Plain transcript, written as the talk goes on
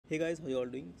Hey guys, how you all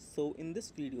doing? So in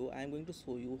this video I am going to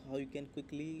show you how you can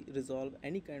quickly resolve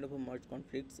any kind of a merge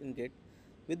conflicts in Git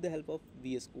with the help of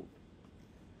VS Code.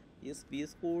 Yes,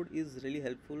 VS Code is really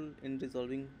helpful in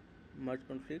resolving merge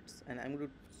conflicts and I'm going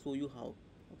to show you how.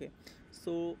 Okay,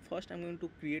 so first I'm going to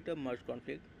create a merge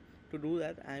conflict. To do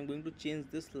that I am going to change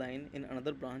this line in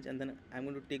another branch and then I'm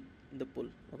going to take the pull.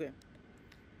 Okay,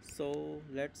 so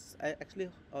I actually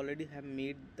already have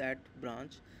made that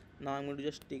branch. Now I'm going to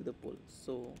just take the pull.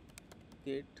 So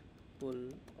git pull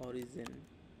origin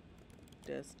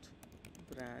test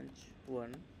branch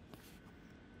 1,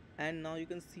 and now you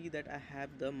can see that I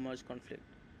have the merge conflict,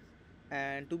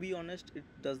 and to be honest it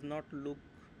does not look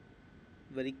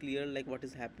very clear like what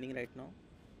is happening right now.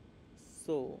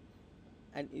 So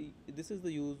this is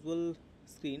the usual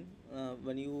screen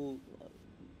when you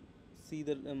see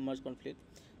the merge conflict.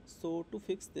 So to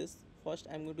fix this, first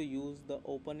I'm going to use the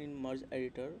open in merge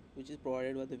editor, which is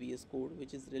provided by the VS Code,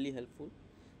 which is really helpful.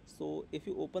 So if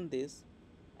you open this,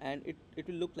 and it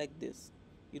will look like this.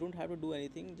 You don't have to do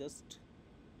anything, just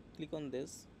click on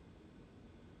this.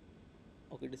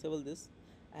 Okay, disable this,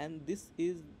 and this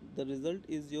is the result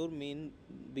is your main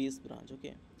base branch.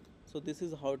 Okay, so this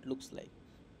is how it looks like.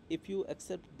 If you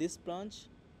accept this branch,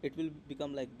 it will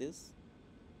become like this,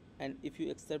 and if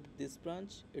you accept this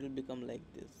branch, it will become like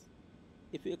this.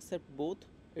 If you accept both,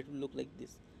 it will look like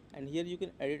this, and here you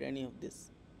can edit any of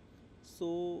this.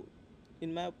 So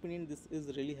in my opinion this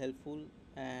is really helpful,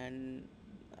 and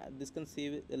this can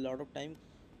save a lot of time.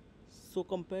 So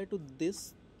compared to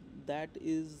this, that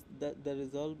is the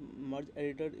resolve merge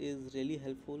editor is really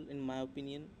helpful. In my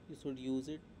opinion, you should use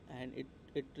it, and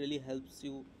it really helps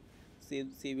you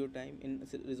save your time in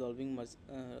resolving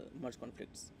merge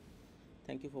conflicts.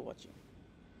 Thank you for watching.